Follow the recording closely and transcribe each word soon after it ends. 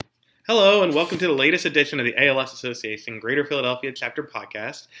Hello, and welcome to the latest edition of the ALS Association Greater Philadelphia Chapter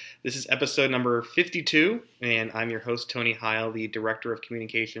Podcast. This is episode number 52, and I'm your host, Tony Heil, the Director of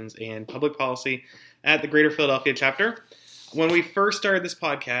Communications and Public Policy at the Greater Philadelphia Chapter. When we first started this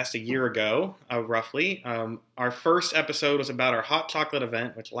podcast a year ago, roughly, our first episode was about our hot chocolate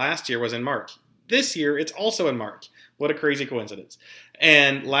event, which last year was in March. This year, it's also in March. What a crazy coincidence.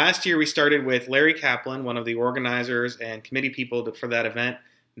 And last year, we started with Larry Kaplan, one of the organizers and committee people for that event.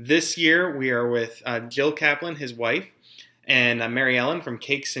 This year, we are with Jill Kaplan, his wife, and Mary Ellen from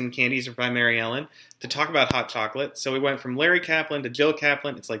Cakes and Candies by Mary Ellen to talk about hot chocolate. So we went from Larry Kaplan to Jill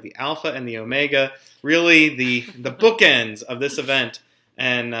Kaplan. It's like the alpha and the omega, really the bookends of this event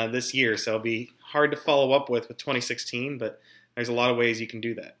and this year. So it'll be hard to follow up with 2016, but there's a lot of ways you can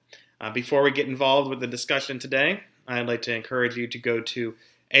do that. Before we get involved with the discussion today, I'd like to encourage you to go to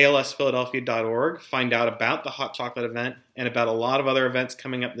alsphiladelphia.org, find out about the hot chocolate event and about a lot of other events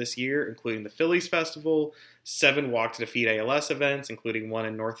coming up this year, including the Phillies Festival, 7 Walk to Defeat ALS events, including one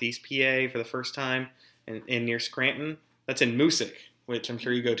in Northeast PA for the first time in near Scranton. That's in Moosic, which I'm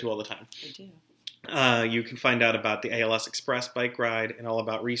sure you go to all the time. I do. You can find out about the ALS Express bike ride and all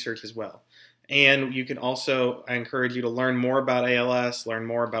about research as well. And you can also, I encourage you to learn more about ALS, learn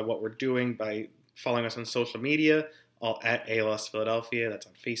more about what we're doing by following us on social media, all at ALS Philadelphia. That's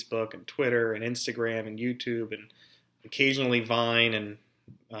on Facebook and Twitter and Instagram and YouTube and occasionally Vine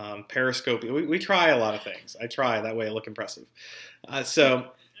and Periscope. We try a lot of things. I try. That way I look impressive. So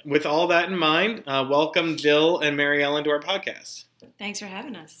with all that in mind, welcome Jill and Mary Ellen to our podcast. Thanks for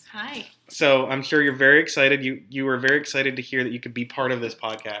having us. Hi. So I'm sure you're very excited. You were very excited to hear that you could be part of this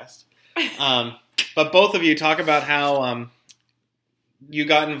podcast. But both of you talk about how you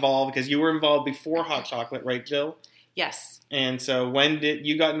got involved, because you were involved before hot chocolate, right, Jill? Yes. And so when did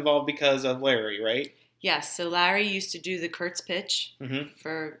you got involved? Because of Larry, right? Yes. So Larry used to do the Kurtz pitch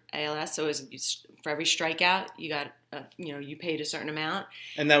for ALS. So it was for every strikeout, you got, you paid a certain amount.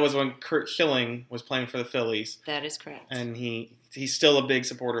 And that was when Curt Schilling was playing for the Phillies. That is correct. And he's still a big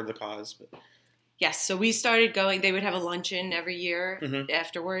supporter of the cause. But. Yes. So we started going. They would have a luncheon every year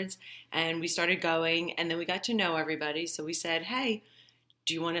afterwards, and we started going. And then we got to know everybody. So we said, "Hey,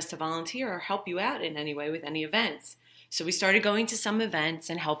 do you want us to volunteer or help you out in any way with any events?" So we started going to some events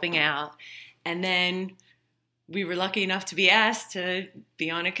and helping out. And then we were lucky enough to be asked to be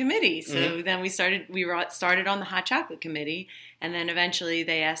on a committee. So then we started on the hot chocolate committee. And then eventually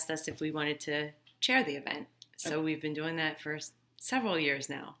they asked us if we wanted to chair the event. So we've been doing that for several years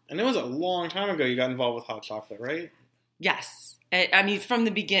now. And it was a long time ago you got involved with hot chocolate, right? Yes. I mean, from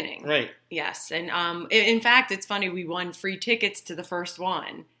the beginning. Right. Yes. And in fact, it's funny, we won free tickets to the first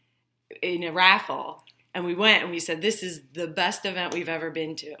one in a raffle. And we went and we said, this is the best event we've ever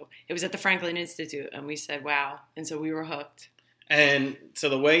been to. It was at the Franklin Institute. And we said, wow. And so we were hooked. And so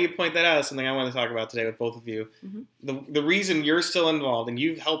the way you point that out is something I want to talk about today with both of you. The reason you're still involved, and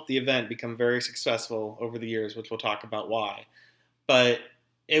you've helped the event become very successful over the years, which we'll talk about why. But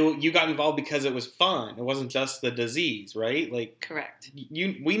you got involved because it was fun. It wasn't just the disease, right? Like, correct.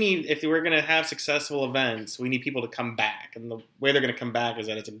 We need, if we're going to have successful events, we need people to come back. And the way they're going to come back is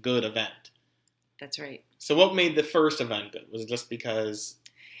that it's a good event. That's right. So what made the first event good? Was it just because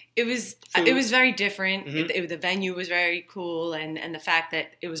it was very different? The venue was very cool, and the fact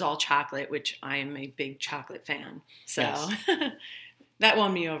that it was all chocolate, which I am a big chocolate fan. So yes. That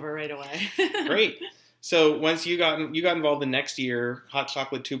won me over right away. Great. So once you got involved the next year, Hot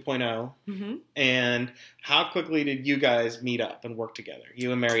Chocolate 2.0, and how quickly did you guys meet up and work together,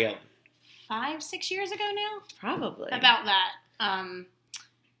 you and Mary Ellen? 5-6 years ago now? Probably. About that.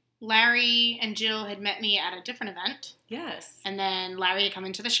 Larry and Jill had met me at a different event. Yes. And then Larry had come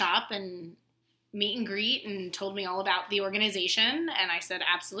into the shop and meet and greet and told me all about the organization. And I said,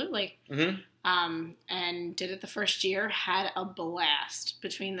 absolutely. And did it the first year. Had a blast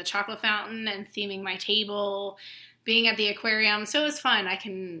between the chocolate fountain and theming my table, being at the aquarium. So it was fun. I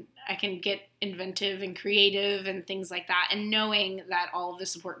can get inventive and creative and things like that. And knowing that all of the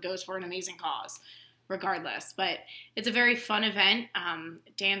support goes for an amazing cause. Regardless, but it's a very fun event,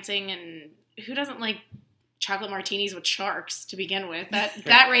 dancing, and who doesn't like chocolate martinis with sharks to begin with?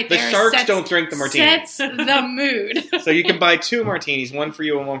 That right there. The sharks don't drink the martini. Sets the mood. So you can buy 2 martinis, one for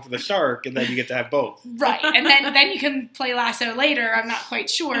you and one for the shark, and then you get to have both. Right, and then you can play lasso later. I'm not quite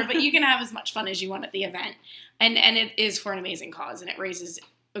sure, but you can have as much fun as you want at the event, and it is for an amazing cause, and it raises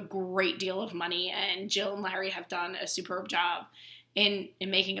a great deal of money. And Jill and Larry have done a superb job in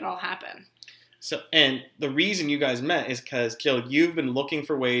making it all happen. So, and the reason you guys met is because, Jill, you've been looking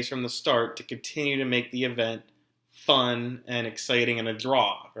for ways from the start to continue to make the event fun and exciting and a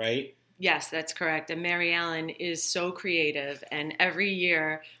draw, right? Yes, that's correct. And Mary Ellen is so creative. And every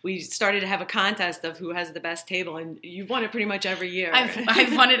year we started to have a contest of who has the best table. And you've won it pretty much every year.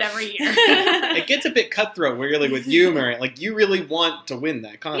 I've won it every year. It gets a bit cutthroat really with you, Mary. Like, you really want to win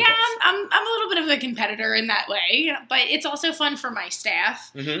that contest. Yeah, I'm a little bit of a competitor in that way. But it's also fun for my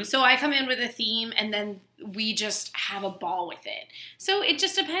staff. Mm-hmm. So I come in with a theme and then we just have a ball with it. So it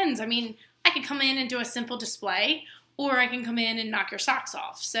just depends. I mean, I could come in and do a simple display, or I can come in and knock your socks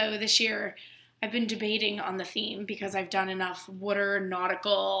off. So this year, I've been debating on the theme because I've done enough water,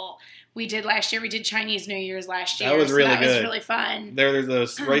 nautical. We did Chinese New Year's last year. That was really good. That was really fun. There's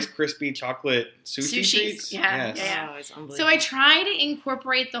those Rice Krispie chocolate sushi treats. Yeah, yes. Yeah. Oh, it's unbelievable. So I try to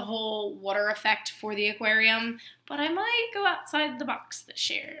incorporate the whole water effect for the aquarium, but I might go outside the box this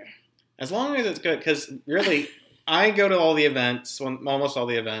year. As long as it's good, because really, I go to all the events, almost all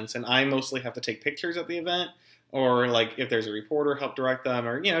the events, and I mostly have to take pictures at the event. Or, like, if there's a reporter, help direct them.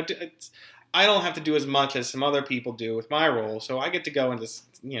 Or, I don't have to do as much as some other people do with my role. So I get to go and just,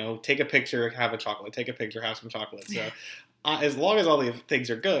 take a picture, have a chocolate. Take a picture, have some chocolate. So as long as all the things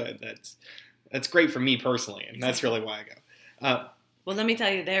are good, that's great for me personally. And that's really why I go. Well, let me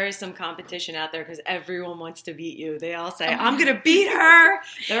tell you, there is some competition out there because everyone wants to beat you. They all say, I'm going to beat her.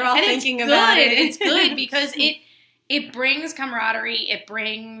 They're all thinking about it. It's good because it brings camaraderie. It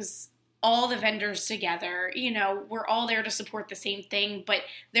brings all the vendors together. We're all there to support the same thing, but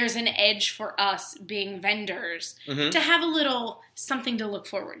there's an edge for us being vendors to have a little something to look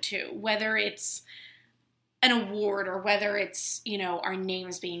forward to, whether it's an award or whether it's, our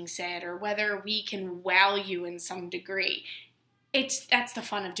names being said or whether we can wow you in some degree. That's the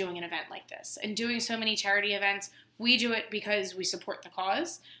fun of doing an event like this and doing so many charity events. We do it because we support the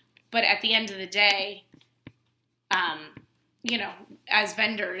cause, but at the end of the day, as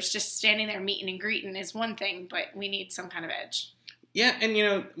vendors, just standing there meeting and greeting is one thing, but we need some kind of edge. Yeah,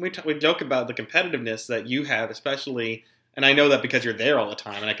 and we joke about the competitiveness that you have, especially, and I know that because you're there all the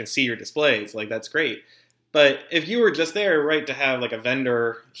time and I can see your displays, like that's great. But if you were just there, right, to have like a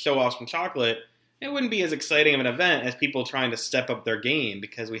vendor show off some chocolate, it wouldn't be as exciting of an event as people trying to step up their game,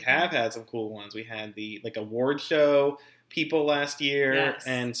 because we have had some cool ones. We had the award show people last year, yes,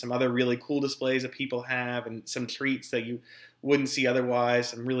 and some other really cool displays that people have, and some treats that you wouldn't see otherwise,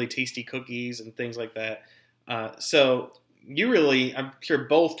 some really tasty cookies and things like that. So you really, I'm sure,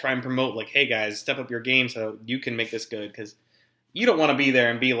 both try and promote like, hey guys, step up your game so you can make this good, because you don't want to be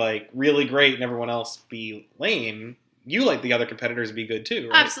there and be like really great and everyone else be lame. You like the other competitors to be good too,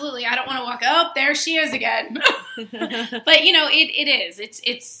 right? Absolutely. I don't want to walk up, there she is again. But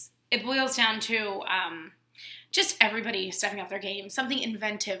it boils down to just everybody stepping up their game, something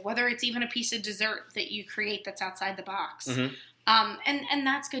inventive, whether it's even a piece of dessert that you create that's outside the box. Mm-hmm. And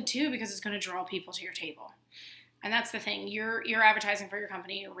that's good too, because it's going to draw people to your table. And that's the thing. You're advertising for your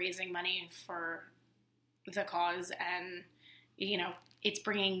company, you're raising money for the cause, and it's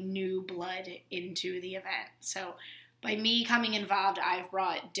bringing new blood into the event. So by me coming involved, I've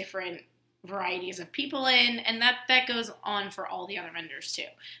brought different varieties of people in, and that goes on for all the other vendors too.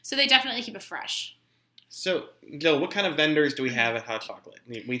 So they definitely keep it fresh. So, Jill, what kind of vendors do we have at Hot Chocolate?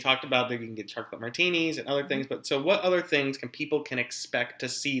 We talked about that you can get chocolate martinis and other things, but so what other things people can expect to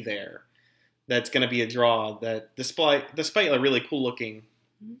see there that's going to be a draw that despite a really cool looking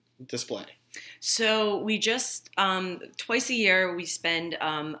display? So we just, twice a year, we spend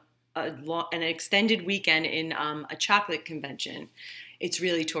an extended weekend in a chocolate convention. It's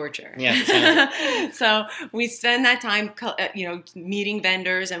really torture. Yeah. So we spend that time, meeting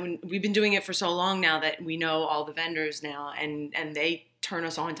vendors, and we've been doing it for so long now that we know all the vendors now, and they turn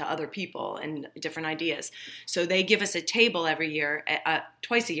us on to other people and different ideas. So they give us a table every year,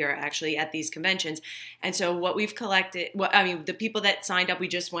 twice a year actually, at these conventions. And so what we've collected, the people that signed up, we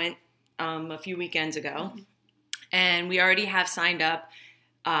just went a few weekends ago, and we already have signed up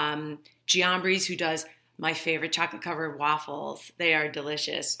Giambres, who does my favorite chocolate-covered waffles. They are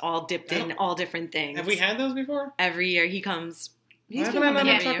delicious, all dipped in all different things. Have we had those before? Every year he comes. He's I only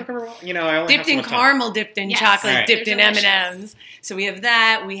dipped in caramel, dipped in chocolate, right, dipped in M&Ms. So we have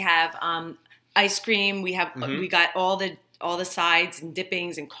that. We have ice cream. We have we got all the sides and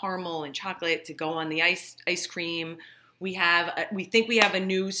dippings and caramel and chocolate to go on the ice cream. We think we have a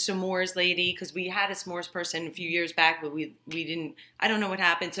new s'mores lady, because we had a s'mores person a few years back, but we didn't. I don't know what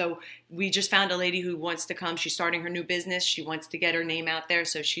happened. So we just found a lady who wants to come. She's starting her new business. She wants to get her name out there,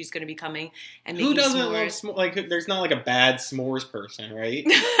 so she's going to be coming and making s'mores. Who doesn't love s'mores? Like, there's not like a bad s'mores person, right?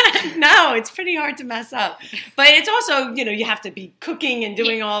 No, it's pretty hard to mess up. But it's also, you have to be cooking and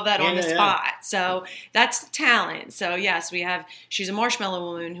doing all that on the spot. So that's talent. So yes, she's a marshmallow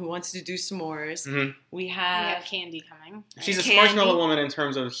woman who wants to do s'mores. Mm-hmm. We have Candy coming. amazing. She's a Candy. marshmallow woman in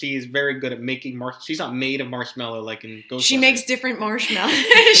terms of she's very good at making she's not made of marshmallow like in Ghostbusters. She makes different marshmallows.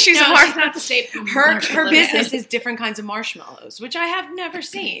 She's not the same. Her business is different kinds of marshmallows, which I have never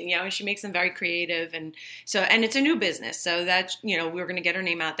seen. You know, she makes them very creative, and it's a new business. So that, you know, we're going to get her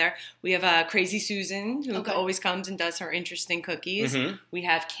name out there. We have Crazy Susan, who always comes and does her interesting cookies. Mm-hmm. We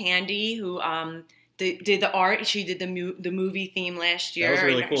have Candy, who did the art. She did the movie theme last year. That was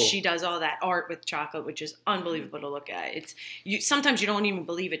really cool. She does all that art with chocolate, which is unbelievable to look at. Sometimes you don't even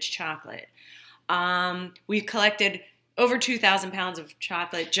believe it's chocolate. We've collected over 2,000 pounds of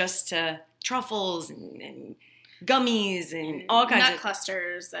chocolate just to truffles and gummies and all kinds nut of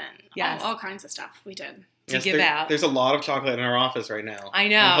clusters and all kinds of stuff we did. Give out. There's a lot of chocolate in our office right now. I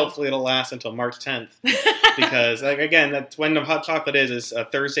know. And hopefully it'll last until March 10th. Because, again, that's when the hot chocolate is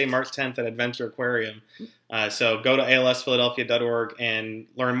Thursday, March 10th at Adventure Aquarium. So go to alsphiladelphia.org and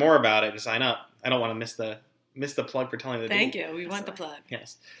learn more about it and sign up. I don't want to miss the plug for telling the Thank you. We want the plug.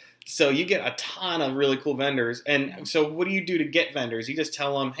 Yes. So you get a ton of really cool vendors. And so what do you do to get vendors? You just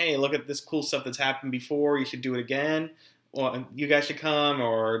tell them, hey, look at this cool stuff that's happened before. You should do it again. Well, you guys should come,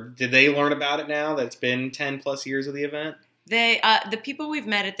 or did they learn about it now that it's been 10 plus years of the event? The people we've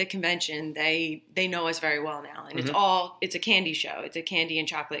met at the convention, they know us very well now, and it's a candy show. It's a candy and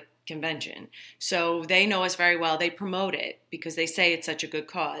chocolate convention. So they know us very well. They promote it because they say it's such a good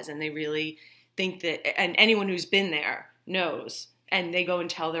cause, and they really think that, and anyone who's been there knows. And they go and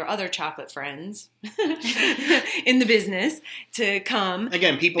tell their other chocolate friends in the business to come.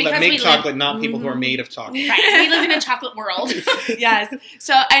 Again, people that make chocolate, not people who are made of chocolate. Right. We live in a chocolate world. Yes.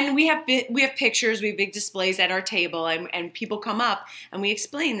 So, and we have pictures, we have big displays at our table, and people come up and we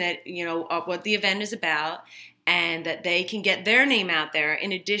explain that, you know, what the event is about and that they can get their name out there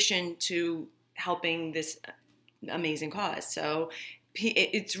in addition to helping this amazing cause. So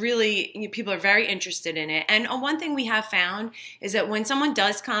it's really, people are very interested in it. And one thing we have found is that when someone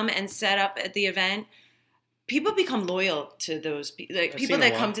does come and set up at the event, people become loyal to those people. Like, people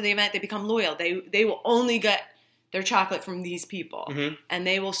that come to the event, they become loyal. They will only get their chocolate from these people, and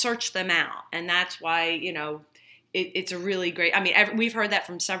they will search them out. And that's why, you know, it's a really great, I mean, we've heard that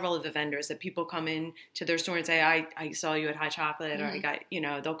from several of the vendors, that people come in to their store and say, I saw you at High Chocolate, or I got, you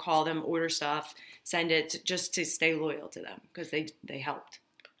know, they'll call them, order stuff, send it just to stay loyal to them because they helped.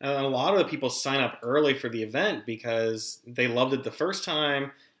 And a lot of the people sign up early for the event because they loved it the first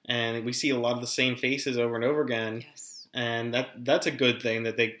time, and we see a lot of the same faces over and over again. Yes. And that's a good thing,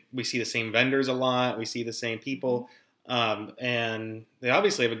 that we see the same vendors a lot, we see the same people, and they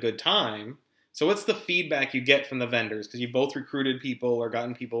obviously have a good time. So what's the feedback you get from the vendors? Because you've both recruited people or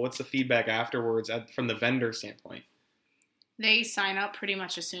gotten people. What's the feedback afterwards from the vendor standpoint? They sign up pretty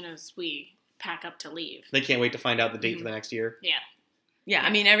much as soon as we pack up to leave. They can't wait to find out the date for the next year? Yeah. Yeah, I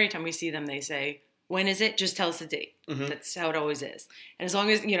mean, every time we see them, they say, when is it? Just tell us the date. That's how it always is. And as long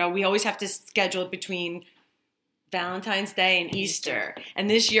as, you know, we always have to schedule it between Valentine's Day and Easter. And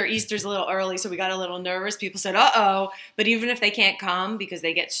this year, Easter's a little early, so we got a little nervous. People said, uh-oh. But even if they can't come because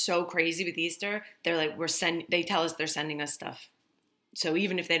they get so crazy with Easter, they're like, they tell us they're sending us stuff. So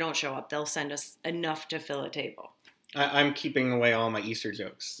even if they don't show up, they'll send us enough to fill a table. I'm keeping away all my Easter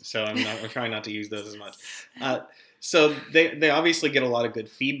jokes, so I'm trying not to use those as much. So they obviously get a lot of good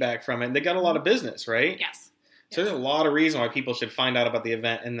feedback from it. And they got a lot of business, right? Yes. So there's a lot of reason why people should find out about the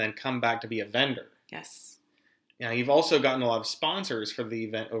event and then come back to be a vendor. Yes. Now, you've also gotten a lot of sponsors for the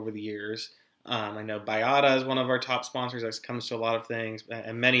event over the years. I know Bayada is one of our top sponsors that comes to a lot of things,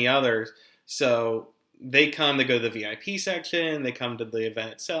 and many others. So they go to the VIP section, they come to the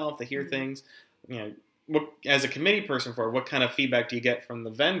event itself, they hear things. You know, as a committee person what kind of feedback do you get from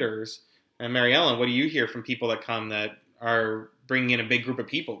the vendors? And Mary Ellen, what do you hear from people that come that are bringing in a big group of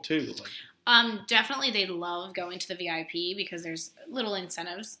people too? Definitely they love going to the VIP because there's little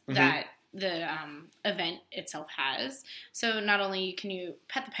incentives that the event itself has. So not only can you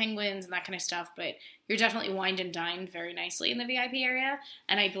pet the penguins and that kind of stuff, but you're definitely wined and dined very nicely in the VIP area.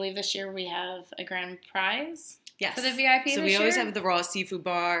 And I believe this year we have a grand prize for the VIP. So we always have the raw seafood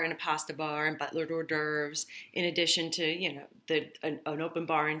bar and a pasta bar and butler hors d'oeuvres, in addition to, you know, an open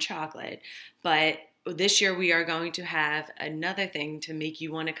bar and chocolate. But this year we are going to have another thing to make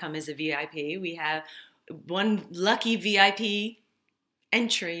you want to come as a VIP. We have one lucky VIP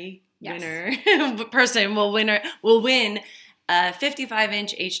entry winner person will win a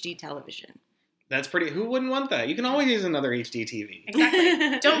 55-inch HD television. That's pretty. Who wouldn't want that? You can always use another HD TV.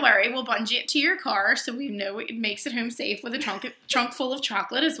 Exactly. Don't worry, we'll bungee it to your car so we know it makes it home safe with a trunk full of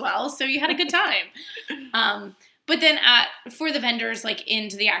chocolate as well. So you had a good time. But then for the vendors, like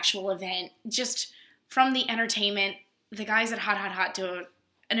into the actual event, just from the entertainment, the guys at Hot Hot Hot do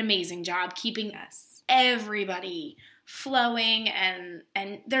an amazing job keeping everybody flowing, and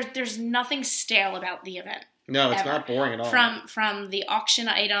there's nothing stale about the event. No, it's not boring at all. From the auction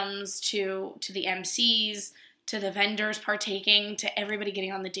items to the MCs, to the vendors partaking, to everybody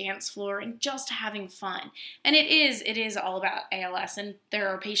getting on the dance floor and just having fun. And it is all about ALS, and there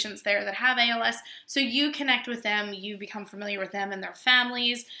are patients there that have ALS, so you connect with them, you become familiar with them and their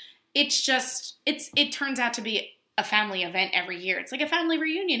families. It turns out to be a family event every year. It's like a family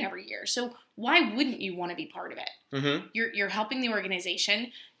reunion every year. So why wouldn't you want to be part of it? Mm-hmm. You're helping the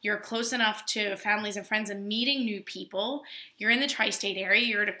organization. You're close enough to families and friends and meeting new people. You're in the tri-state area.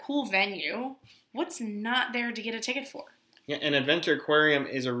 You're at a cool venue. What's not there to get a ticket for? Yeah, and Adventure Aquarium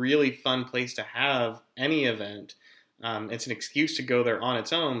is a really fun place to have any event. It's an excuse to go there on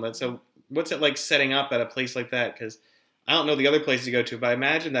its own. But so what's it like setting up at a place like that? Because I don't know the other places you go to, but I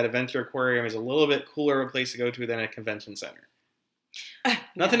imagine that Adventure Aquarium is a little bit cooler of a place to go to than a convention center.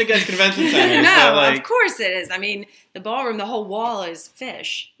 Nothing against convention centers. No, but of course it is. I mean, the ballroom, the whole wall is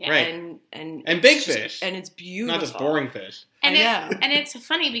fish. Yeah. Right. And big fish. And it's beautiful. Not just boring fish. And it's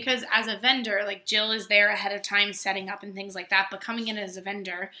funny because as a vendor, like Jill is there ahead of time setting up and things like that, but coming in as a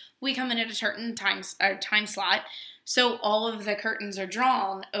vendor, we come in at a certain time slot. So all of the curtains are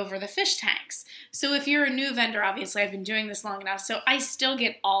drawn over the fish tanks. So if you're a new vendor, obviously I've been doing this long enough, so I still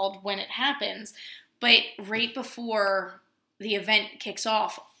get awed when it happens. But right before the event kicks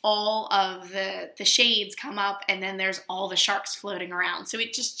off, all of the shades come up, and then there's all the sharks floating around. So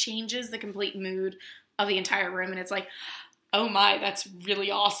it just changes the complete mood of the entire room, and it's like, oh my, that's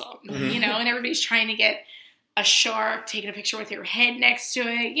really awesome. Mm-hmm. And everybody's trying to get a shark, taking a picture with your head next to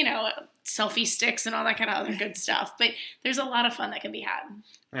it, selfie sticks and all that kind of other good stuff. But there's a lot of fun that can be had.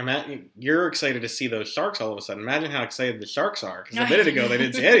 You're excited to see those sharks all of a sudden. Imagine how excited the sharks are. Because a minute ago they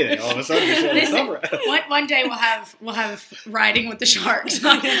didn't see anything. All of a sudden, one day we'll have riding with the sharks.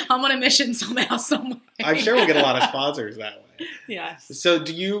 I'm on a mission somehow, somewhere. I'm sure we'll get a lot of sponsors that way. Yes. So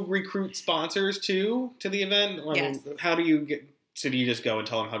do you recruit sponsors to the event? Yes. How do you get? So do you just go and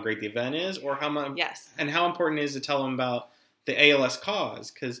tell them how great the event is, or how much? Yes. And how important it is to tell them about the ALS cause?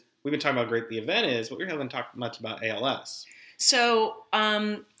 Because we've been talking about how great the event is, but we haven't talked much about ALS. So,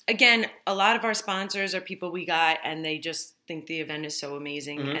 again, a lot of our sponsors are people we got, and they just think the event is so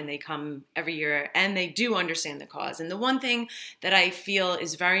amazing, mm-hmm. and they come every year, and they do understand the cause. And the one thing that I feel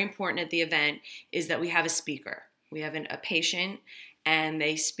is very important at the event is that we have a speaker. We have a patient, and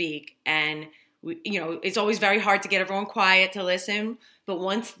they speak, and it's always very hard to get everyone quiet to listen, but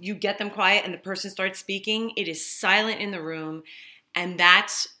once you get them quiet and the person starts speaking, it is silent in the room, and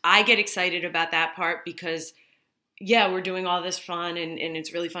I get excited about that part because we're doing all this fun and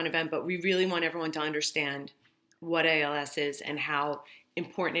it's a really fun event, but we really want everyone to understand what ALS is and how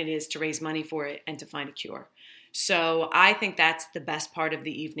important it is to raise money for it and to find a cure. So I think that's the best part of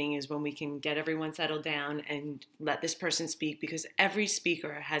the evening is when we can get everyone settled down and let this person speak, because every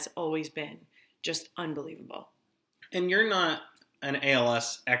speaker has always been just unbelievable. And you're not an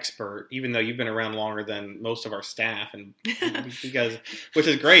ALS expert, even though you've been around longer than most of our staff, and which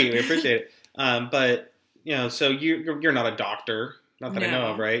is great. We appreciate it. But so you're not a doctor, not that I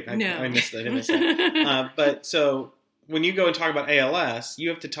know of, right? I didn't miss that. But so when you go and talk about ALS, you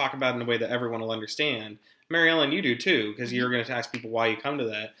have to talk about it in a way that everyone will understand. Mary Ellen, you do too, because you're going to ask people why you come to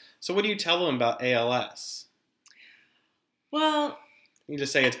that. So what do you tell them about ALS? Well, you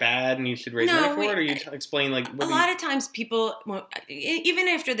just say it's bad and you should raise money for it, or you explain a lot of times people, even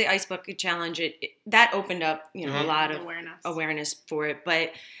after the Ice Bucket Challenge, that opened up a lot of awareness for it.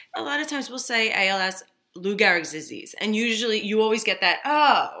 But a lot of times we'll say ALS, Lou Gehrig's disease, and usually you always get that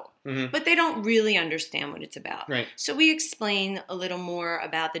but they don't really understand what it's about. Right. So we explain a little more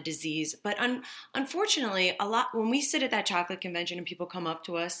about the disease. But unfortunately, when we sit at that chocolate convention and people come up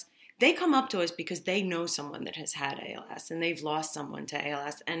to us, they come up to us because they know someone that has had ALS and they've lost someone to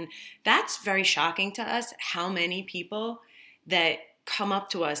ALS. And that's very shocking to us, how many people that come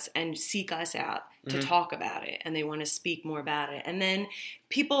up to us and seek us out to talk about it, and they want to speak more about it. And then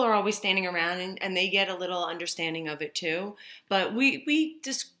people are always standing around and they get a little understanding of it too. But we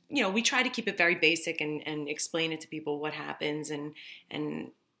just, we try to keep it very basic and explain it to people what happens and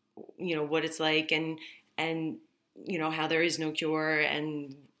what it's like and how there is no cure,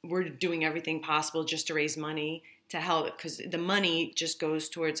 and we're doing everything possible just to raise money to help, because the money just goes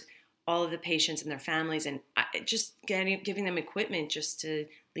towards all of the patients and their families, and just giving them equipment just to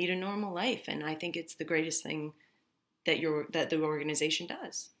lead a normal life. And I think it's the greatest thing that the organization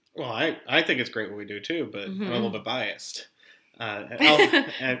does. Well, I think it's great what we do too, but I'm a little bit biased.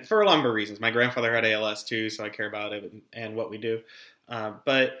 And for a number of reasons. My grandfather had ALS too, so I care about it and what we do.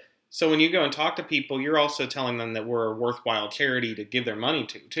 But so when you go and talk to people, you're also telling them that we're a worthwhile charity to give their money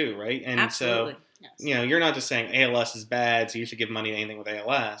to too, right? And Absolutely. Yes. You're not just saying ALS is bad, so you should give money to anything with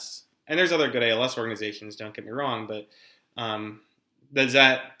ALS. And there's other good ALS organizations, don't get me wrong, but does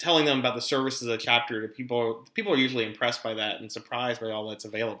that telling them about the services of the chapter, people are usually impressed by that and surprised by all that's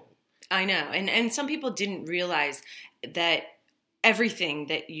available. I know. And some people didn't realize that everything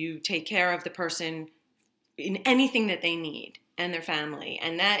that you take care of the person in anything that they need and their family.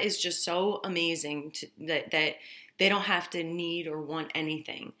 And that is just so amazing that they don't have to need or want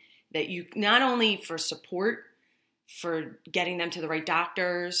anything. That you, not only for support, for getting them to the right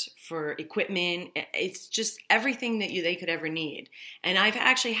doctors, for equipment, it's just everything that they could ever need. And I've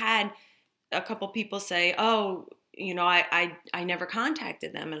actually had a couple people say, oh, I never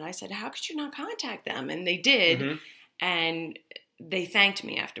contacted them. And I said, how could you not contact them? And they did. Mm-hmm. And they thanked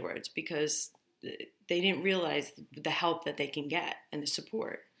me afterwards because they didn't realize the help that they can get and the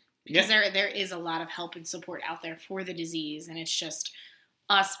support. Because there is a lot of help and support out there for the disease, and it's just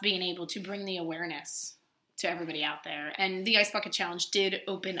us being able to bring the awareness to everybody out there. And the Ice Bucket Challenge did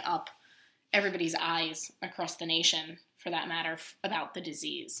open up everybody's eyes across the nation, for that matter, about the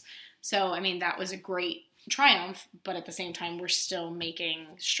disease. So, I mean, that was a great triumph, but at the same time, we're still making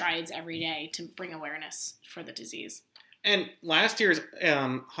strides every day to bring awareness for the disease. And last year's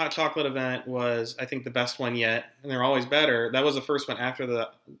hot chocolate event was, I think, the best one yet, and they're always better. That was the first one after the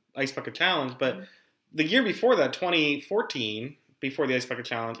Ice Bucket Challenge, but the year before that, 2014, before the Ice Bucket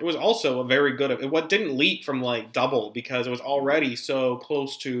Challenge, it was also a very good. It didn't leap from like double because it was already so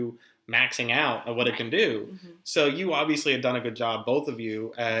close to maxing out of what it can do. Mm-hmm. So you obviously have done a good job, both of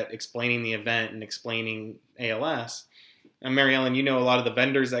you, at explaining the event and explaining ALS. And Mary Ellen, you know a lot of the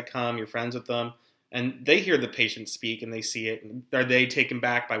vendors that come, you're friends with them. And they hear the patient speak and they see it. And are they taken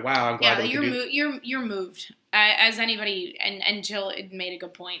back by, wow, I'm glad that we can do you're moved. As anybody, and Jill made a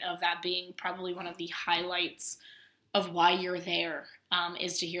good point of that being probably one of the highlights of why you're there,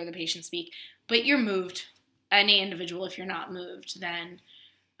 is to hear the patient speak. But you're moved. Any individual, if you're not moved, then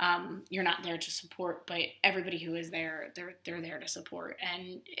you're not there to support. But everybody who is there, they're there to support.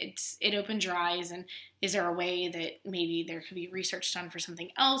 And it opens your eyes. And is there a way that maybe there could be research done for something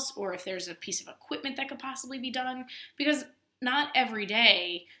else, or if there's a piece of equipment that could possibly be done? Because not every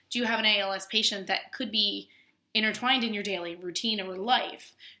day do you have an ALS patient that could be intertwined in your daily routine or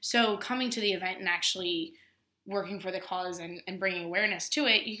life. So coming to the event and actually working for the cause and bringing awareness to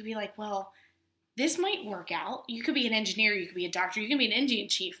it, you could be like, well, this might work out. You could be an engineer, you could be a doctor, you can be an Indian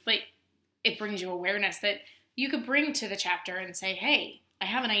chief, but it brings you awareness that you could bring to the chapter and say, hey, I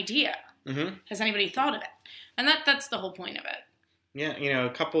have an idea. Mm-hmm. Has anybody thought of it? And that's the whole point of it. Yeah, a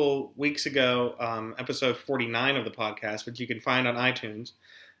couple weeks ago, episode 49 of the podcast, which you can find on iTunes,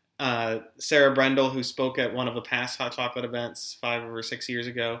 Sarah Brendel, who spoke at one of the past Hot Chocolate events 5 or 6 years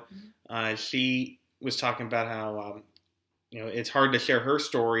ago, she was talking about how it's hard to share her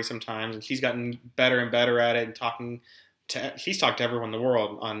story sometimes, and she's gotten better and better at it. And she's talked to everyone in the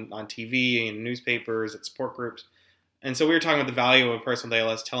world on TV and newspapers, at support groups, and so we were talking about the value of a person with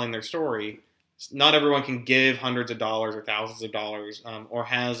ALS telling their story. Not everyone can give hundreds of dollars or thousands of dollars, or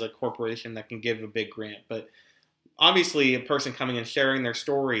has a corporation that can give a big grant. But obviously, a person coming and sharing their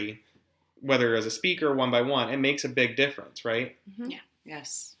story, whether as a speaker, one by one, it makes a big difference, right? Mm-hmm. Yeah.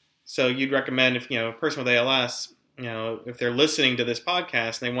 Yes. So you'd recommend if a person with ALS, if they're listening to this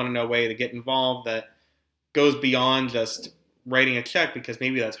podcast and they want to know a way to get involved that goes beyond just writing a check, because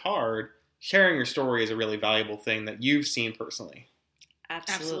maybe that's hard, sharing your story is a really valuable thing that you've seen personally.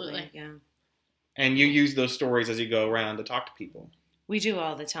 Absolutely. Yeah. And you use those stories as you go around to talk to people. We do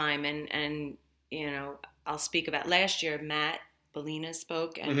all the time. And I'll speak about last year, Matt Bellina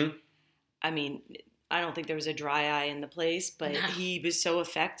spoke. And I mean, I don't think there was a dry eye in the place, but he was so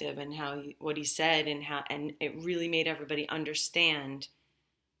effective in what he said, and it really made everybody understand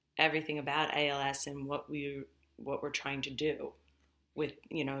everything about ALS and what we're trying to do with,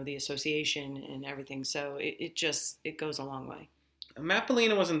 the association and everything. So it goes a long way. Matt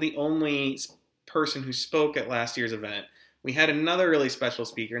Bellina wasn't the only person who spoke at last year's event. We had another really special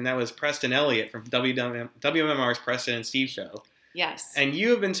speaker, and that was Preston Elliott from WMMR's Preston and Steve show. Yes. And you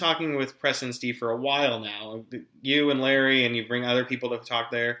have been talking with Preston and Steve for a while now. You and Larry, and you bring other people to talk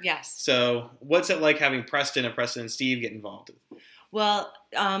there. Yes. So what's it like having Preston and Steve get involved? Well,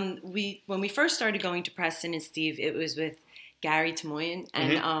 when we first started going to Preston and Steve, it was with Gary Tamoyan,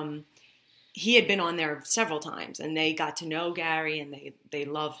 and he had been on there several times, and they got to know Gary, and they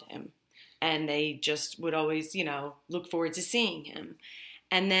loved him. And they just would always, look forward to seeing him.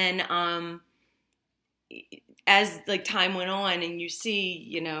 And then as time went on and you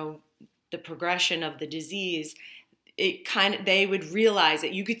see, the progression of the disease, they would realize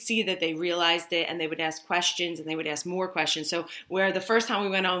it. You could see that they realized it, and they would ask questions, and they would ask more questions. So where the first time we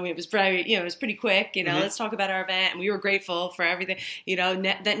went on, it was it was pretty quick, let's talk about our event, and we were grateful for everything.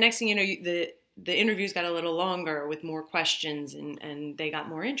 That next thing you know, the interviews got a little longer with more questions, and they got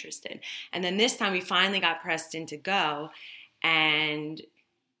more interested. And then this time we finally got Preston to go, and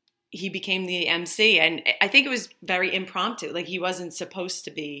he became the MC. And I think it was very impromptu. Like, he wasn't supposed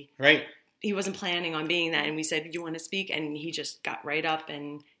to be. Right. He wasn't planning on being that. And we said, do you want to speak? And he just got right up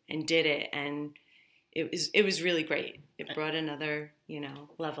and did it. And it was really great. It brought another,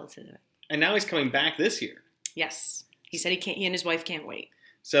 level to it. And now he's coming back this year. Yes. He said he and his wife can't wait.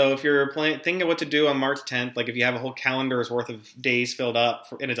 So if you're thinking of what to do on March 10th, like if you have a whole calendar's worth of days filled up,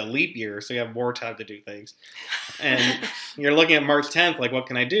 and it's a leap year, so you have more time to do things, and you're looking at March 10th, like what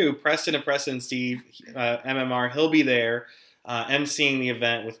can I do? Preston and Preston Steve, MMR, he'll be there, emceeing the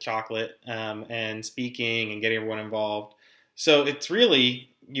event with chocolate and speaking and getting everyone involved. So it's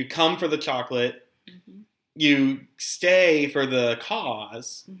really, you come for the chocolate, you stay for the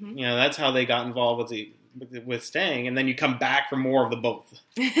cause. That's how they got involved with staying, and then you come back for more of the both.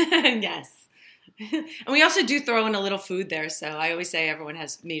 Yes. And we also do throw in a little food there, so I always say everyone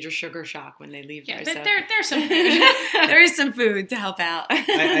has major sugar shock when they leave there. But so. there's some food. There is some food to help out.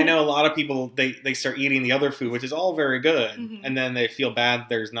 I know a lot of people, they start eating the other food, which is all very good, and then they feel bad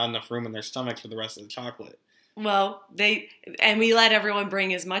there's not enough room in their stomachs for the rest of the chocolate. Well, we let everyone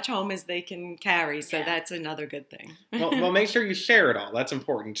bring as much home as they can carry, so that's another good thing. Well, make sure you share it all. That's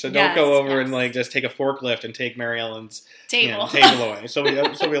important. So don't go over and just take a forklift and take Mary Ellen's table away. She'll be a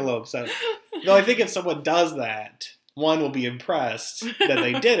little upset. Though I think if someone does that, one will be impressed that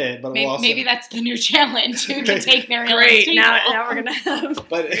they did it, but maybe that's the new challenge. Who can take Mary Ellen's table? Now we're gonna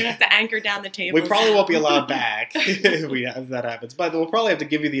have to anchor down the table. We probably won't be allowed back if that happens, but we'll probably have to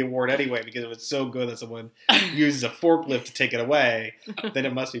give you the award anyway, because if it's so good that someone uses a forklift to take it away, then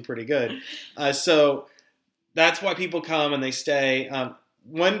it must be pretty good. So that's why people come and they stay.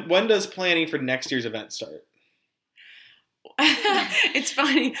 When does planning for next year's event start? It's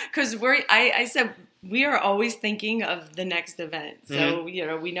funny because I said we are always thinking of the next event. So,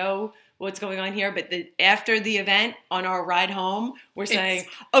 we know what's going on here, but after the event on our ride home, we're saying,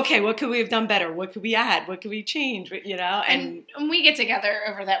 okay, what could we have done better? What could we add? What could we change? And we get together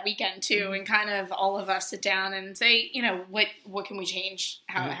over that weekend too, and kind of all of us sit down and say, what can we change?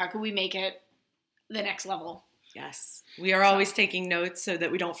 How can we make it the next level? Yes. We are always taking notes so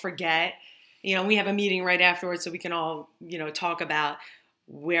that we don't forget. We have a meeting right afterwards so we can all, talk about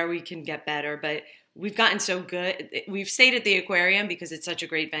where we can get better. But we've gotten so good. We've stayed at the aquarium because it's such a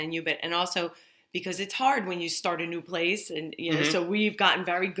great venue, and also because it's hard when you start a new place. And, so we've gotten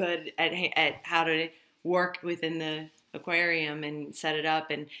very good at how to work within the aquarium and set it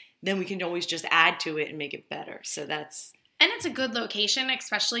up. And then we can always just add to it and make it better. So that's... And it's a good location,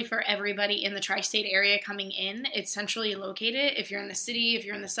 especially for everybody in the tri-state area coming in. It's centrally located. If you're in the city, if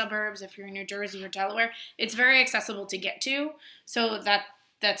you're in the suburbs, if you're in New Jersey or Delaware, it's very accessible to get to. So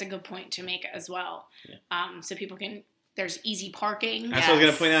that's a good point to make as well. Yeah. So people can, there's easy parking. That's what I was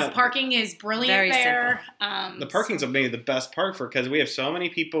going to point out. Parking is brilliant very there. The parking's maybe the best part because we have so many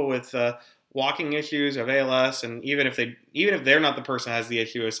people with walking issues of ALS, and even if they're not the person who has the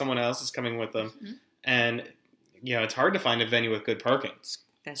issue, if someone else is coming with them, and it's hard to find a venue with good parking.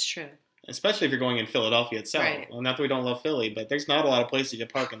 That's true. Especially if you're going in Philadelphia itself. Right. Well, not that we don't love Philly, but there's not a lot of places you can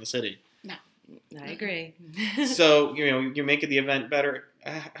park in the city. No. I agree. So, you make the event better.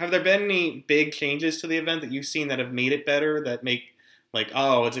 Have there been any big changes to the event that you've seen that have made it better, that make,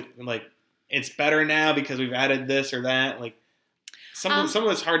 it's better now because we've added this or that? Some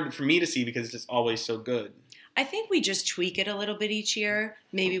of it's hard for me to see because it's just always so good. I think we just tweak it a little bit each year.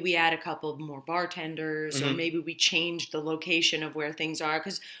 Maybe we add a couple more bartenders, or maybe we change the location of where things are,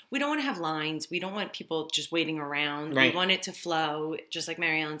 because we don't want to have lines. We don't want people just waiting around. Right. We want it to flow, just like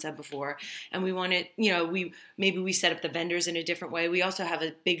Mary Ellen said before. And we want it, maybe we set up the vendors in a different way. We also have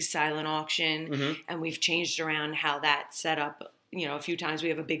a big silent auction, and we've changed around how that's set up. A few times we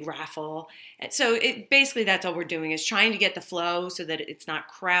have a big raffle. So basically that's all we're doing, is trying to get the flow so that it's not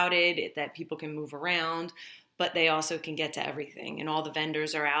crowded, that people can move around, but they also can get to everything. And all the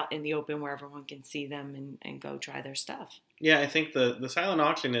vendors are out in the open where everyone can see them and go try their stuff. Yeah, I think the silent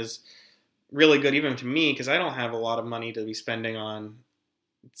auction is really good even to me, because I don't have a lot of money to be spending on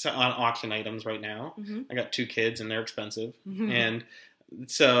auction items right now. I got 2 kids and they're expensive. And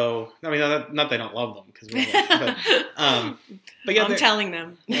so, not that I don't love them, because we love them, but yeah, I'm telling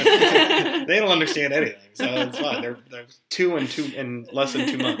them. They don't understand anything, so it's fine. They're 2 in less than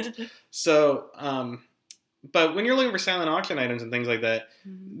 2 months. So, But when you're looking for silent auction items and things like that,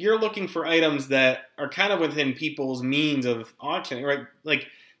 you're looking for items that are kind of within people's means of auctioning, right? Like,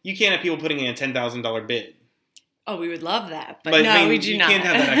 you can't have people putting in a $10,000 bid. Oh, we would love that, but no, we do not. You can't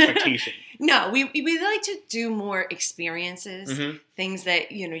have that expectation. No, we like to do more experiences, things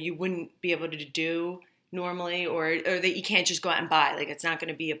that, you wouldn't be able to do normally, or that you can't just go out and buy. Like, it's not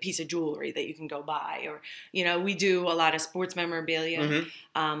going to be a piece of jewelry that you can go buy, or, we do a lot of sports memorabilia.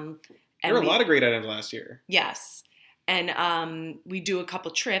 There were a lot of great items last year. Yes. And we do a couple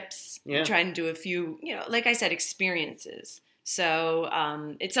trips. Yeah. We try and do a few, like I said, experiences. So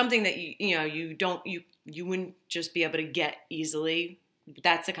it's something that you wouldn't just be able to get easily.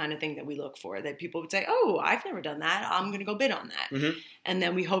 That's the kind of thing that we look for, that people would say, oh, I've never done that. I'm going to go bid on that. And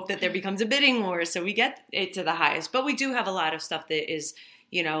then we hope that there becomes a bidding war so we get it to the highest. But we do have a lot of stuff that is,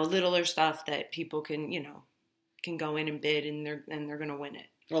 littler stuff that people can go in and bid, and they're going to win it.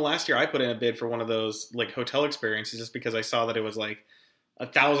 Well, last year I put in a bid for one of those like hotel experiences just because I saw that it was like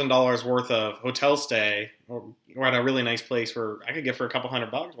 $1,000 worth of hotel stay or at a really nice place where I could get for a couple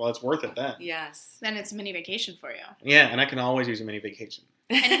 $100. Well, it's worth it then. Yes. Then it's a mini vacation for you. Yeah, and I can always use a mini vacation.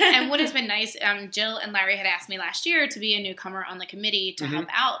 And what has been nice, Jill and Larry had asked me last year to be a newcomer on the committee to help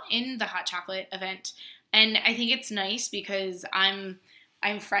out in the hot chocolate event. And I think it's nice because I'm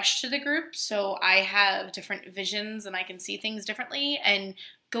fresh to the group, so I have different visions and I can see things differently and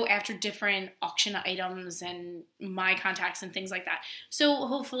go after different auction items and my contacts and things like that. So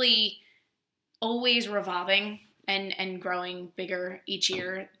hopefully always revolving and growing bigger each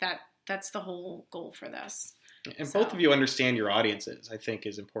year. That's the whole goal for this. And both of you understand your audiences, I think,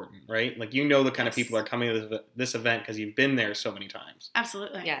 is important, right? Like, the kind of people that are coming to this event because you've been there so many times.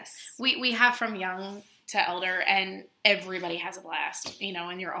 Absolutely. Yes. We have from young to elder, and everybody has a blast,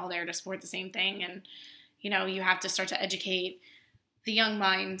 and you're all there to support the same thing. And, you have to start to educate the young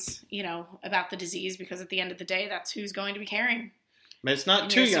minds, about the disease, because at the end of the day, that's who's going to be caring. But it's not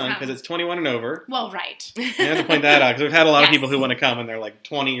too young because it's 21 and over. Well, right. You have to point that out because we've had a lot of people who want to come and they're like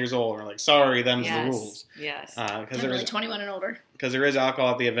 20 years old and are like, sorry, them's the rules. Yes. Because they're 21 and older. Because there is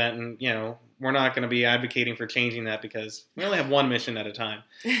alcohol at the event, and we're not going to be advocating for changing that because we only have one mission at a time.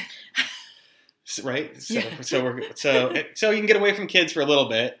 Right? So you can get away from kids for a little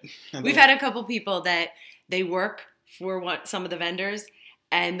bit. We've had a couple people that they work for some of the vendors.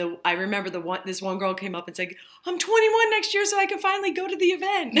 And I remember this one girl came up and said, I'm 21 next year, so I can finally go to the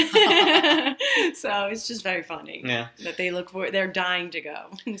event. So it's just very funny that they're dying to go.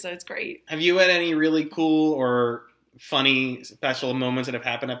 So it's great. Have you had any really cool or funny special moments that have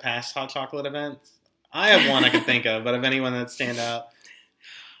happened at past hot chocolate events? I have one I can think of, but of anyone that stand out?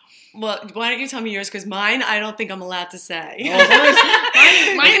 Well, why don't you tell me yours? Because mine, I don't think I'm allowed to say.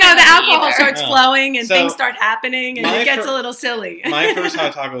 Mine the alcohol starts flowing and things start happening and it gets a little silly. My first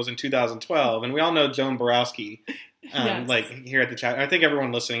hot taco was in 2012, and we all know Joan Borowski, like here at the chat. I think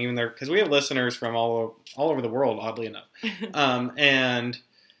everyone listening, even there, because we have listeners from all over the world, oddly enough. And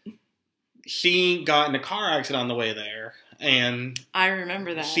she got in a car accident on the way there, and I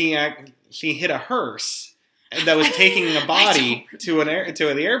remember that she hit a hearse that was taking a body to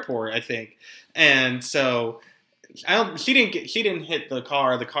the airport, I think. And so she didn't hit the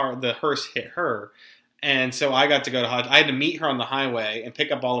car. The hearse hit her. And so I got to go to I had to meet her on the highway and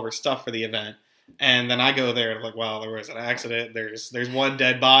pick up all of her stuff for the event. And then I go there like, wow, there was an accident. There's one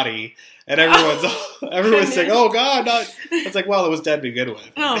dead body, and everyone's like, oh God, not. It's like, well, it was dead to begin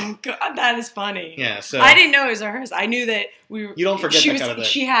with. Oh God, that is funny. Yeah, so I didn't know it was a hearse. I knew that you don't forget that kind of thing.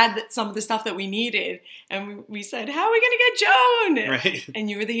 She had some of the stuff that we needed, and we said, how are we going to get Joan? Right. And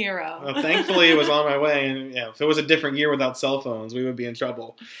you were the hero. Well, thankfully, it was on my way, and if it was a different year without cell phones, we would be in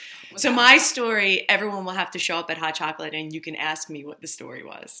trouble. So my story, everyone will have to show up at Hot Chocolate, and you can ask me what the story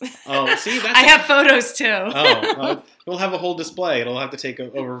was. Oh, see, I have photos too. Oh, we'll have a whole display. It'll have to take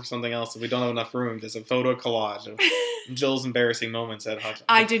over for something else if we don't have enough room. There's a photo collage of Jill's embarrassing moments at Hot Chocolate.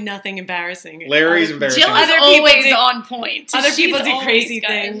 I did nothing embarrassing. Larry's embarrassing. Jill is always on point. Other people do crazy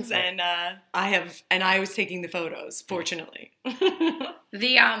things, and I was taking the photos. Fortunately,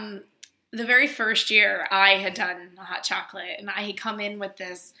 the very first year I had done Hot Chocolate, and I had come in with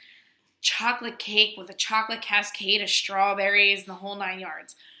this chocolate cake with a chocolate cascade of strawberries and the whole 9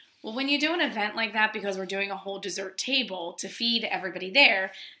 yards. Well, when you do an event like that, because we're doing a whole dessert table to feed everybody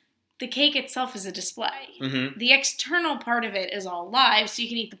there, the cake itself is a display. Mm-hmm. The external part of it is all live, so you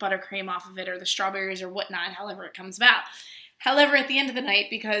can eat the buttercream off of it or the strawberries or whatnot, however it comes about. However, at the end of the night,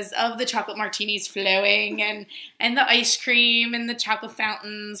 because of the chocolate martinis flowing and the ice cream and the chocolate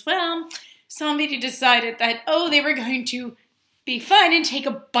fountains, well, somebody decided that, they were going to be fun and take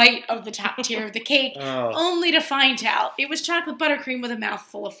a bite of the top tier of the cake, only to find out it was chocolate buttercream with a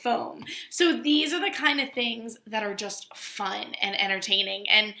mouthful of foam. So these are the kind of things that are just fun and entertaining.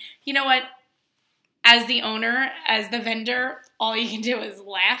 And you know what? As the owner, as the vendor, all you can do is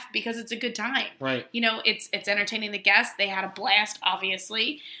laugh because it's a good time. Right. You know, it's entertaining the guests. They had a blast,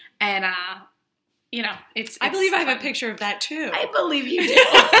 obviously. And, you know, I believe fun. I have a picture of that, too. I believe you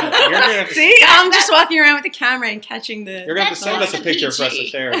do. See? I'm just walking around with the camera and catching the... You're going to have to send us a picture for us to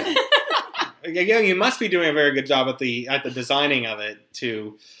share. Yeah, you must be doing a very good job at the designing of it,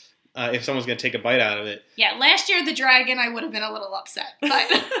 too. If someone's going to take a bite out of it. Yeah, last year the dragon, I would have been a little upset.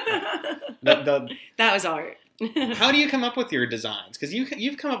 But that was art. How do you come up with your designs? Because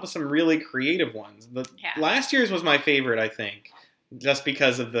you've come up with some really creative ones. Last year's was my favorite, I think, just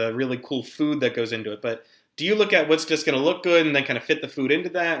because of the really cool food that goes into it. But do you look at what's just going to look good and then kind of fit the food into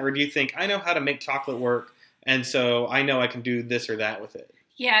that? Or do you think, I know how to make chocolate work, and so I know I can do this or that with it?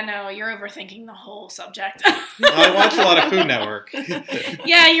 Yeah, no, you're overthinking the whole subject. I watch a lot of Food Network.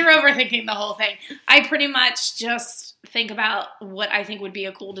 Yeah, you're overthinking the whole thing. I pretty much just think about what I think would be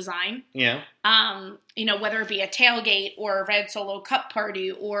a cool design. Yeah. You know, whether it be a tailgate or a red solo cup party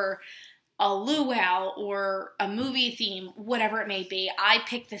or a luau or a movie theme, whatever it may be. I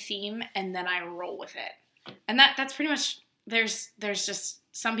pick the theme and then I roll with it. And that's pretty much, there's just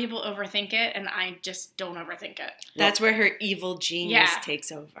some people overthink it, and I just don't overthink it. That's where her evil genius takes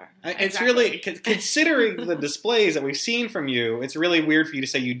over. It's really, considering the displays that we've seen from you, it's really weird for you to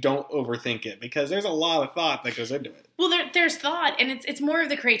say you don't overthink it, because there's a lot of thought that goes into it. Well, there's thought, and it's more of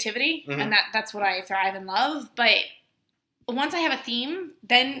the creativity, and that's what I thrive and love. But once I have a theme,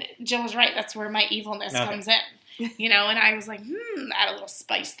 then Jill was right. That's where my evilness comes in. You know, and I was like, add a little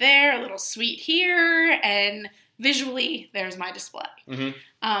spice there, a little sweet here, and visually, there's my display.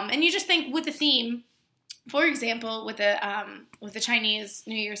 And you just think with the theme, for example, with the Chinese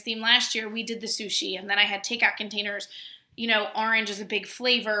New Year's theme last year, we did the sushi, and then I had takeout containers. You know, orange is a big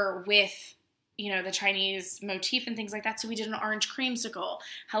flavor with, you know, the Chinese motif and things like that. So we did an orange creamsicle.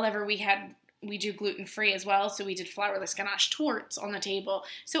 However, we do gluten-free as well, so we did flourless ganache torts on the table.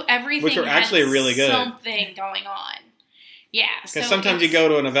 So everything which were actually really good. Something going on. Yeah. Because sometimes you go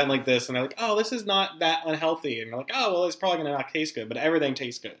to an event like this and they're like, oh, this is not that unhealthy. And you're like, oh, well, it's probably going to not taste good. But everything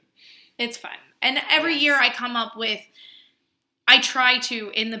tastes good. It's fun. And every year I try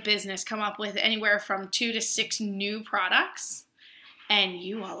to, in the business, come up with anywhere from 2 to 6 new products. And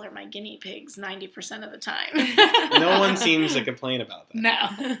you all are my guinea pigs 90% of the time. No one seems to complain about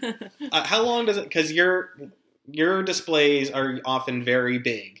that. No. How long does it, because your displays are often very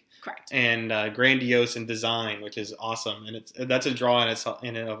big. Correct. And grandiose in design, which is awesome. And that's a draw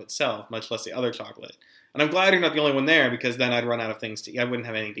in and of itself, much less the other chocolate. And I'm glad you're not the only one there, because then I'd run out of things to eat. I wouldn't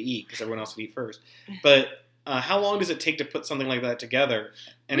have anything to eat because everyone else would eat first. But how long does it take to put something like that together?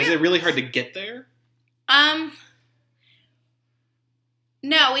 And is it really hard to get there?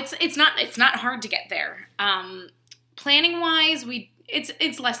 No, it's not hard to get there. Planning wise,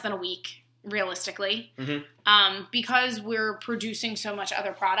 it's less than a week. Realistically, because we're producing so much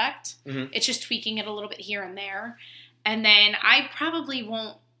other product, it's just tweaking it a little bit here and there. And then I probably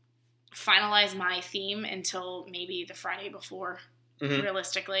won't finalize my theme until maybe the Friday before,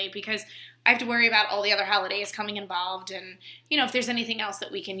 realistically, because I have to worry about all the other holidays coming involved. And, you know, if there's anything else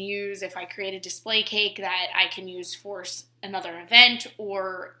that we can use, if I create a display cake that I can use for another event,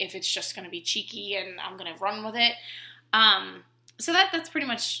 or if it's just going to be cheeky and I'm going to run with it. So that's pretty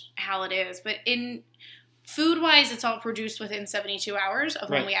much how it is. But in food-wise, it's all produced within 72 hours of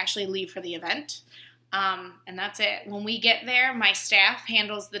when we actually leave for the event. And that's it. When we get there, my staff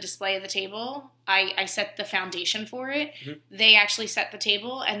handles the display of the table. I set the foundation for it. They actually set the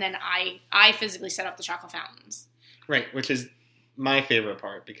table, and then I physically set up the chocolate fountains. Right, which is my favorite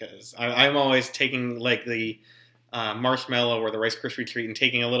part, because I'm always taking, like, the marshmallow or the Rice Krispie treat and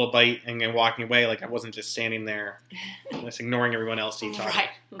taking a little bite and then walking away like I wasn't just standing there just ignoring everyone else to eat chocolate.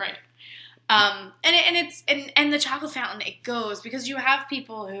 Right. And the chocolate fountain, it goes because you have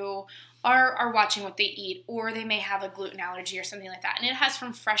people who are watching what they eat, or they may have a gluten allergy or something like that. And it has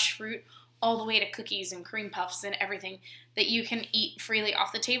from fresh fruit all the way to cookies and cream puffs and everything that you can eat freely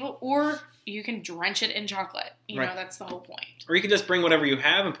off the table, or you can drench it in chocolate. You know, that's the whole point. Or you can just bring whatever you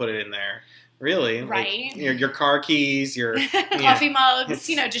have and put it in there. Really? Right. Like your car keys, your coffee mugs,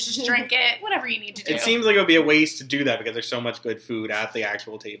 just drink it, whatever you need to do. It seems like it would be a waste to do that because there's so much good food at the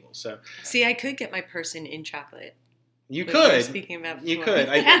actual table. So see, I could get my person in chocolate. You could. Speaking about before. You could.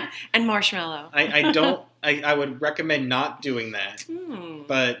 And marshmallow. I would recommend not doing that.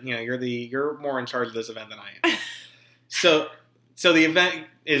 But you're more in charge of this event than I am. So the event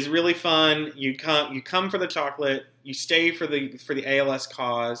is really fun. You come for the chocolate. you stay for the ALS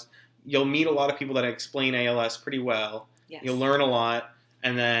cause. You'll meet a lot of people that explain ALS pretty well. Yes. You'll learn a lot,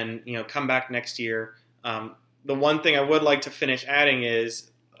 and then come back next year. The one thing I would like to finish adding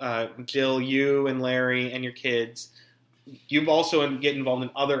is, Jill, you and Larry and your kids, you also get involved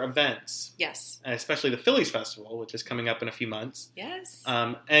in other events. Yes. Especially the Phillies Festival, which is coming up in a few months. Yes.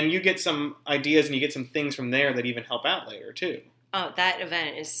 And you get some ideas and you get some things from there that even help out later, too. Oh, that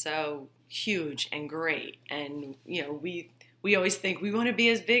event is so huge and great. And, we always think we want to be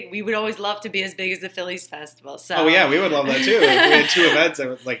as big. We would always love to be as big as the Phillies Festival. So. Oh, yeah, we would love that, too. If we had 2 events that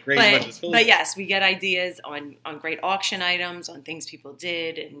would, raise as much as Phillies. But, yes, we get ideas on great auction items, on things people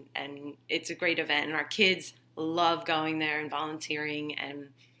did, and it's a great event. And our kids love going there and volunteering, and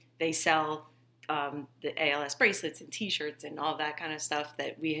they sell the ALS bracelets and T-shirts and all that kind of stuff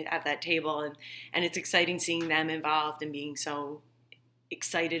that we have that table. And it's exciting seeing them involved and being so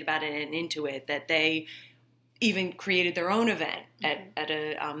excited about it and into it that they even created their own event at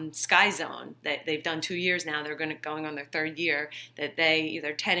a Sky Zone that they've done 2 years now. They're going on their 3rd year, that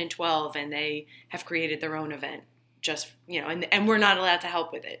they're 10 and 12, and they have created their own event. Just, and we're not allowed to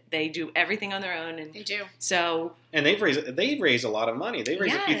help with it. They do everything on their own. And they do. So. And they've raised a lot of money. They've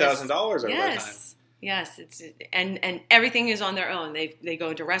raised a few $1,000s over that time. Yes, and everything is on their own. They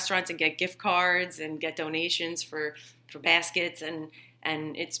go to restaurants and get gift cards and get donations for baskets, and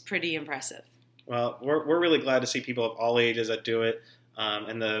it's pretty impressive. Well, we're really glad to see people of all ages that do it.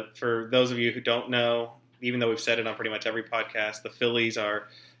 And for those of you who don't know, even though we've said it on pretty much every podcast, the Phillies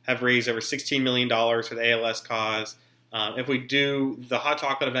have raised over $16 million for the ALS cause. If we do the hot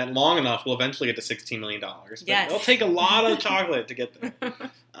chocolate event long enough, we'll eventually get to $16 million. But it'll take a lot of chocolate to get there.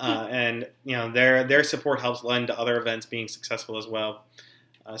 And their support helps lend to other events being successful as well.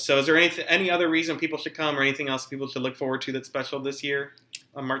 So is there any other reason people should come or anything else people should look forward to that's special this year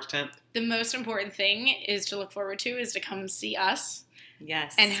on March 10th? The most important thing is to look forward to is to come see us.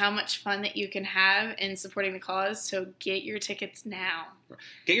 Yes. And how much fun that you can have in supporting the cause. So get your tickets now.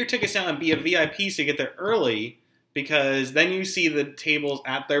 Get your tickets now and be a VIP so you get there early, because then you see the tables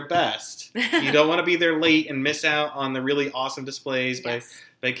at their best. You don't want to be there late and miss out on the really awesome displays by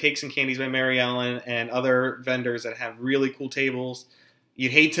Cakes and Candies by Mary Ellen and other vendors that have really cool tables.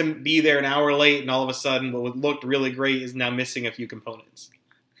 You'd hate to be there an hour late and all of a sudden what looked really great is now missing a few components.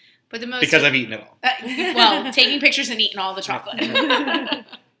 But because I've eaten it all. Well, taking pictures and eating all the chocolate.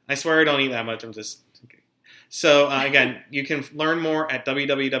 I swear I don't eat that much. I'm just... So, again, you can learn more at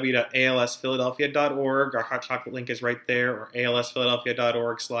www.alsphiladelphia.org. Our hot chocolate link is right there, or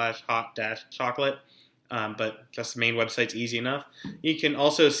alsphiladelphia.org/hot-chocolate. But just the main website's easy enough. You can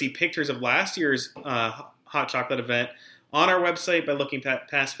also see pictures of last year's hot chocolate event on our website by looking at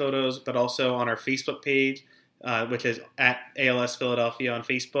past photos, but also on our Facebook page, which is at ALS Philadelphia on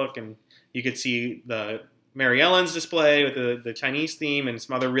Facebook. And you could see the Mary Ellen's display with the Chinese theme and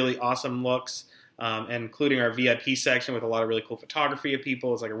some other really awesome looks. Including our VIP section with a lot of really cool photography of people.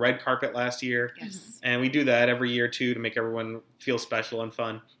 It was like a red carpet last year. Yes. And we do that every year, too, to make everyone feel special and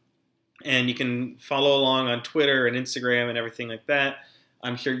fun. And you can follow along on Twitter and Instagram and everything like that.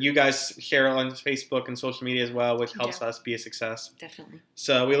 I'm sure you guys share on Facebook and social media as well, which helps us be a success. Definitely.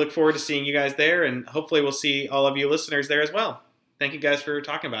 So we look forward to seeing you guys there, and hopefully we'll see all of you listeners there as well. Thank you guys for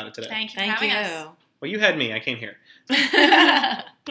talking about it today. Thank you for having us. Well, you had me. I came here.